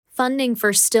Funding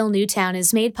for Still Newtown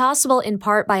is made possible in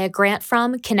part by a grant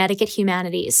from Connecticut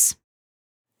Humanities.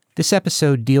 This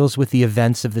episode deals with the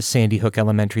events of the Sandy Hook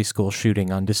Elementary School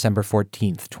shooting on December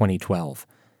 14th, 2012.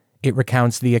 It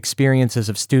recounts the experiences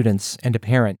of students and a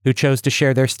parent who chose to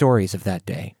share their stories of that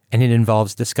day, and it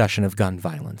involves discussion of gun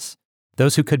violence.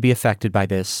 Those who could be affected by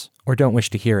this, or don't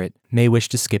wish to hear it, may wish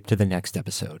to skip to the next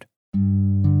episode.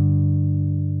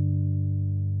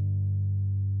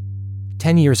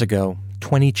 10 years ago,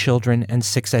 20 children and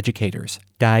 6 educators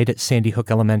died at Sandy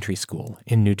Hook Elementary School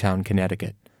in Newtown,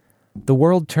 Connecticut. The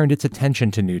world turned its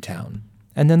attention to Newtown,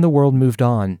 and then the world moved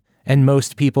on, and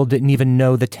most people didn't even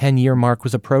know the 10-year mark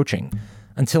was approaching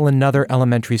until another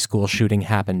elementary school shooting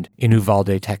happened in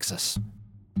Uvalde, Texas.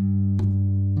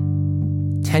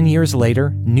 10 years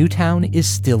later, Newtown is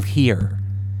still here.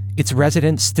 Its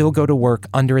residents still go to work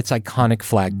under its iconic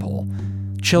flagpole.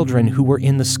 Children who were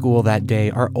in the school that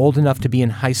day are old enough to be in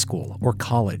high school or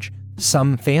college.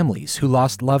 Some families who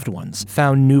lost loved ones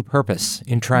found new purpose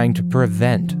in trying to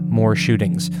prevent more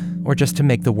shootings or just to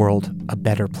make the world a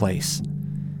better place.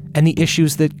 And the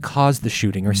issues that caused the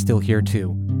shooting are still here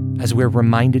too, as we're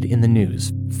reminded in the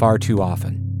news far too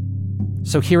often.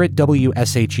 So here at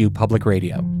WSHU Public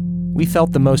Radio, we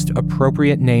felt the most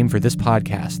appropriate name for this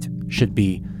podcast should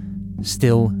be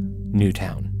Still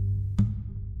Newtown.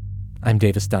 I'm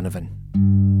Davis Donovan.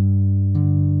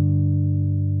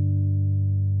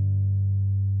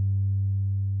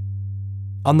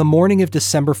 On the morning of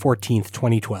December 14th,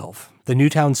 2012, the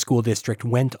Newtown School District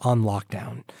went on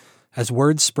lockdown as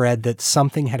word spread that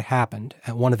something had happened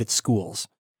at one of its schools.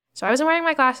 So I wasn't wearing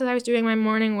my glasses, I was doing my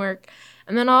morning work,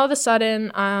 and then all of a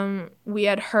sudden, we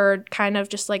had heard kind of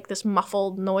just like this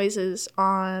muffled noises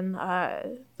on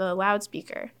the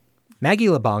loudspeaker. Maggie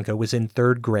LaBanca was in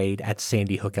 3rd grade at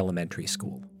Sandy Hook Elementary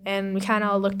School. And we kind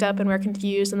of looked up and were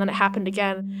confused, and then it happened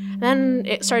again. And then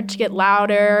it started to get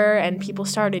louder, and people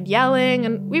started yelling,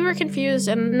 and we were confused.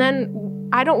 And then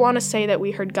I don't want to say that we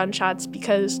heard gunshots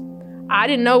because I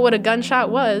didn't know what a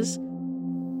gunshot was.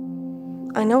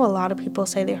 I know a lot of people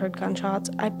say they heard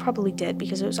gunshots. I probably did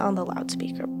because it was on the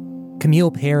loudspeaker. Camille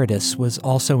Paradis was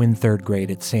also in 3rd grade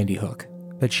at Sandy Hook,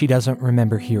 but she doesn't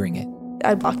remember hearing it.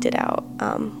 I blocked it out,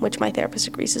 which my therapist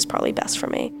agrees is probably best for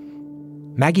me.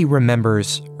 Maggie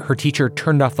remembers her teacher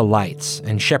turned off the lights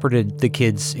and shepherded the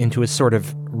kids into a sort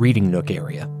of reading nook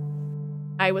area.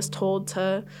 I was told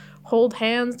to hold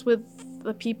hands with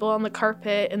the people on the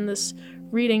carpet in this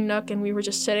reading nook, and we were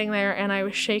just sitting there, and I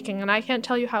was shaking. And I can't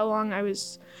tell you how long I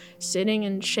was sitting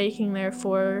and shaking there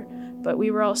for, but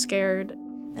we were all scared.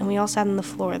 And we all sat on the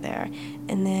floor there,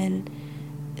 and then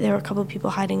there were a couple of people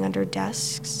hiding under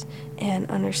desks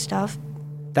and under stuff.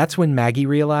 That's when Maggie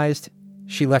realized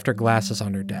she left her glasses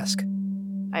on her desk.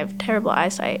 I have terrible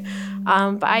eyesight,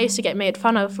 but I used to get made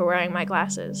fun of for wearing my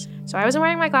glasses. So I wasn't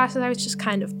wearing my glasses, I was just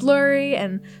kind of blurry,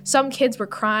 and some kids were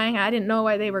crying. I didn't know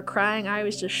why they were crying. I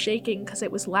was just shaking because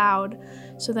it was loud.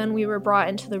 So then we were brought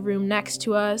into the room next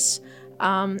to us,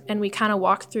 and we kind of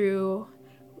walked through.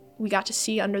 We got to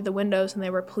see under the windows, and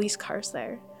there were police cars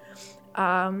there.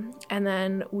 And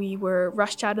then we were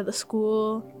rushed out of the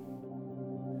school.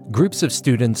 Groups of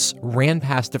students ran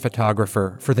past a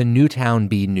photographer for the Newtown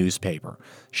Bee newspaper,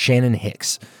 Shannon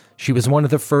Hicks. She was one of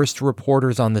the first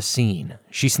reporters on the scene.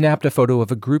 She snapped a photo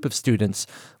of a group of students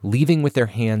leaving with their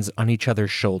hands on each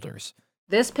other's shoulders.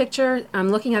 This picture, I'm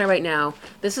looking at it right now.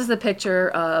 This is the picture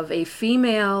of a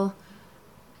female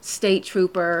state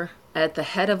trooper at the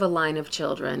head of a line of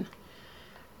children.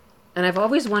 And I've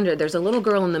always wondered, there's a little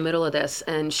girl in the middle of this,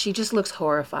 and she just looks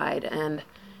horrified, and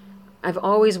I've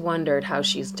always wondered how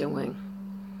she's doing.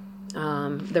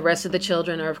 The rest of the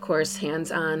children are, of course,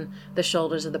 hands on the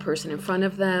shoulders of the person in front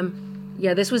of them.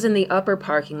 Yeah, this was in the upper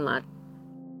parking lot.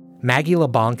 Maggie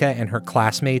LaBanca and her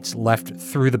classmates left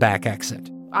through the back exit.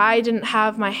 I didn't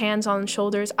have my hands on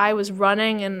shoulders. I was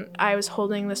running, and I was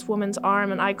holding this woman's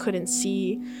arm, and I couldn't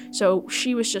see. So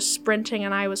she was just sprinting,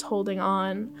 and I was holding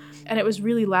on. And it was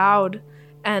really loud,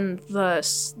 and the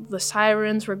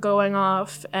sirens were going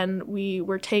off, and we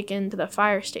were taken to the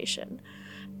fire station.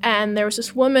 And there was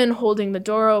this woman holding the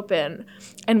door open,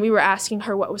 and we were asking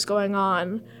her what was going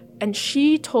on. And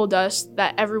she told us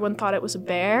that everyone thought it was a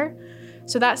bear.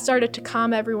 So that started to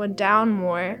calm everyone down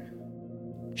more.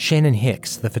 Shannon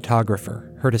Hicks, the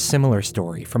photographer, heard a similar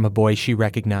story from a boy she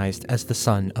recognized as the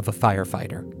son of a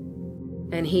firefighter.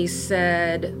 And he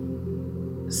said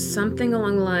something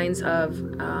along the lines of,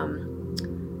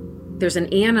 there's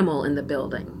an animal in the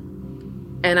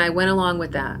building. And I went along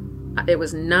with that. It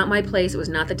was not my place. It was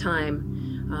not the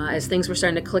time. As things were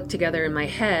starting to click together in my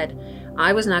head,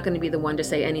 I was not going to be the one to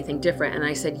say anything different. And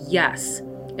I said, yes,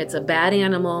 it's a bad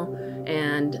animal.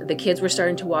 And the kids were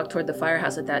starting to walk toward the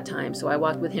firehouse at that time. So I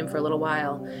walked with him for a little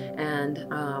while. And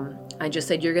I just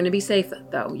said, you're going to be safe,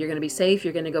 though. You're going to be safe.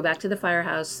 You're going to go back to the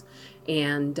firehouse.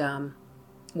 And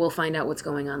we'll find out what's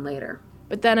going on later.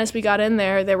 But then as we got in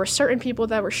there were certain people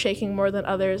that were shaking more than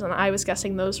others. And I was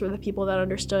guessing those were the people that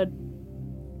understood.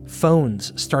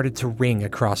 Phones started to ring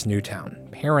across Newtown.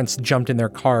 Parents jumped in their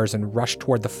cars and rushed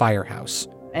toward the firehouse.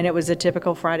 And it was a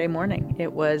typical Friday morning.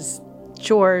 It was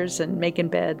chores and making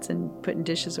beds and putting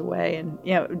dishes away and,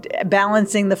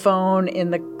 balancing the phone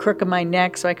in the crook of my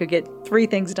neck so I could get 3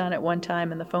 things done at one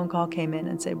time. And the phone call came in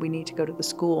and said, we need to go to the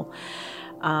school.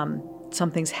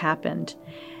 Something's happened.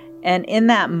 And in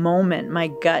that moment, my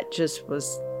gut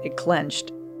it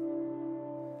clenched.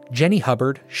 Jenny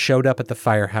Hubbard showed up at the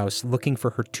firehouse looking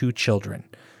for her 2 children,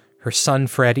 her son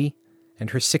Freddie and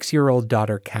her 6-year-old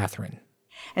daughter Catherine.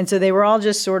 And so they were all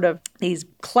just sort of these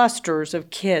clusters of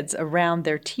kids around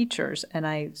their teachers. And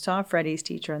I saw Freddie's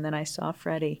teacher, and then I saw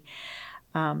Freddie.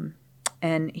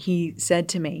 And he said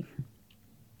to me,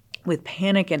 with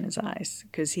panic in his eyes,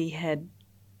 because he had,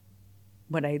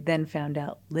 what I then found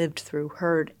out,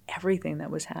 heard everything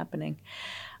that was happening.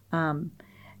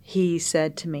 He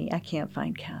said to me, I can't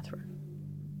find Catherine.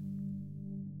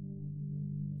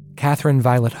 Catherine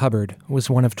Violet Hubbard was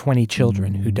one of 20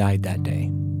 children who died that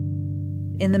day.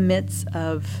 In the midst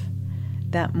of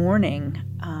that morning,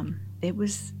 it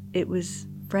was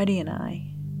Freddie and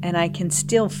I can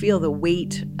still feel the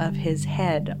weight of his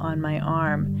head on my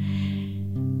arm.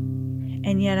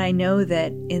 And yet I know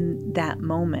that in that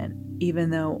moment,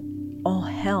 even though all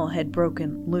hell had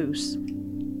broken loose,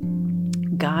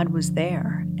 God was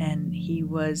there, and he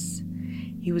was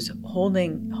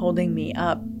holding me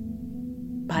up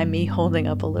by me holding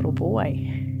up a little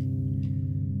boy.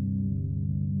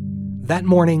 That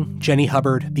morning, Jenny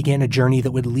Hubbard began a journey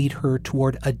that would lead her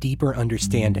toward a deeper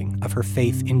understanding of her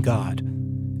faith in God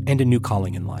and a new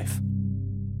calling in life.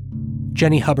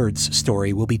 Jenny Hubbard's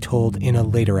story will be told in a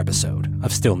later episode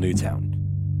of Still Newtown.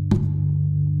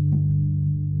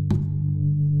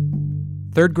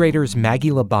 Third graders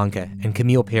Maggie LaBanca and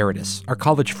Camille Paradis are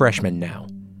college freshmen now.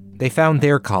 They found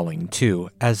their calling, too,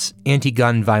 as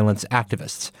anti-gun violence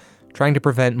activists, trying to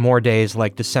prevent more days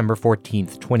like December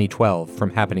 14th, 2012 from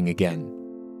happening again.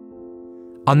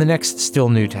 On the next Still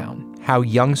Newtown, how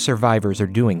young survivors are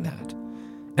doing that,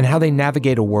 and how they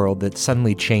navigate a world that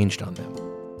suddenly changed on them.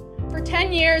 For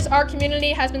 10 years, our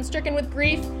community has been stricken with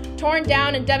grief, torn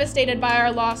down and devastated by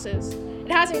our losses.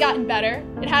 It hasn't gotten better.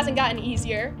 It hasn't gotten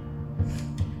easier.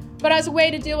 But as a way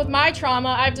to deal with my trauma,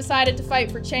 I've decided to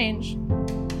fight for change.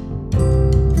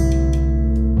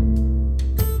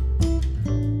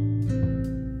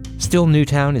 Still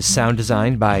Newtown is sound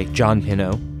designed by John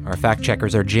Pino. Our fact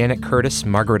checkers are Janet Curtis,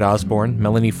 Margaret Osborne,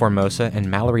 Melanie Formosa,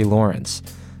 and Mallory Lawrence.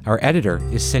 Our editor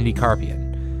is Cindy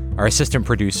Carpian. Our assistant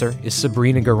producer is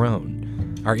Sabrina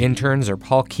Garone. Our interns are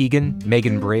Paul Keegan,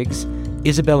 Megan Briggs,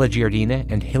 Isabella Giardina,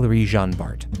 and Hilary Jean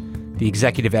Bart. The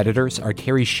executive editors are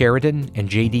Terry Sheridan and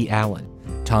J.D. Allen.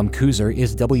 Tom Kuzer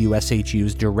is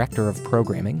WSHU's Director of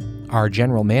Programming. Our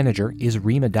general manager is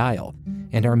Rima Dial.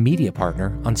 And our media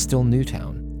partner on Still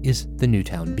Newtown is the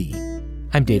Newtown Bee.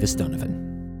 I'm Davis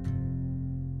Donovan.